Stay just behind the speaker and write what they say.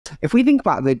if we think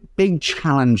about the big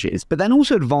challenges, but then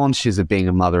also advantages of being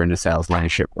a mother in a sales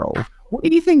leadership role, what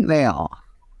do you think they are?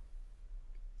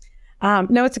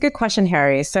 No, it's a good question,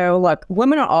 Harry. So look,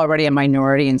 women are already a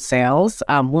minority in sales.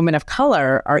 Women of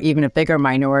color are even a bigger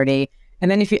minority. And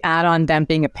then if you add on them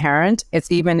being a parent,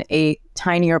 it's even a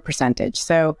tinier percentage.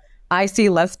 So I see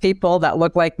less people that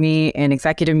look like me in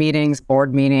executive meetings,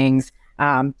 board meetings,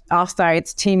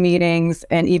 offsites, team meetings,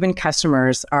 and even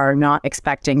customers are not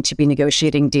expecting to be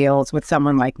negotiating deals with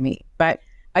someone like me. But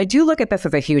I do look at this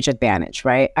as a huge advantage,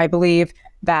 right? I believe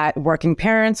that working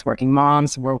parents, working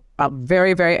moms, we're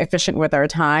very, very efficient with our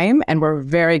time, and we're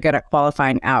very good at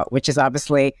qualifying out, which is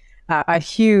obviously a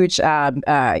huge,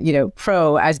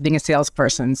 pro as being a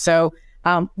salesperson. So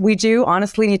we do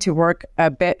honestly need to work a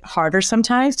bit harder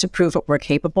sometimes to prove what we're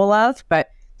capable of,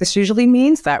 but this usually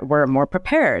means that we're more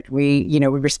prepared. We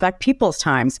respect people's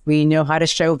times. We know how to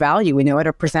show value. We know how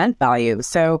to present value.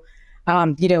 So,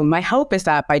 my hope is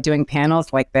that by doing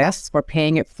panels like this, we're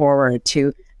paying it forward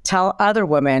to tell other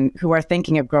women who are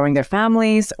thinking of growing their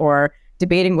families or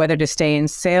debating whether to stay in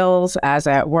sales as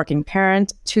a working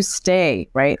parent to stay,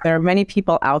 right? There are many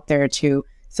people out there to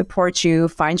support you,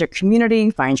 find your community,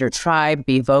 find your tribe,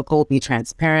 be vocal, be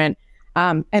transparent.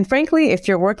 And frankly, if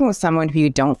you're working with someone who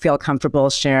you don't feel comfortable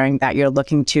sharing that you're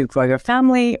looking to grow your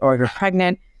family or you're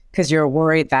pregnant because you're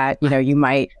worried that, you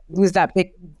might lose that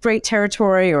big, great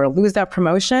territory or lose that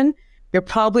promotion, you're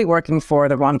probably working for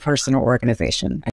the wrong person or organization.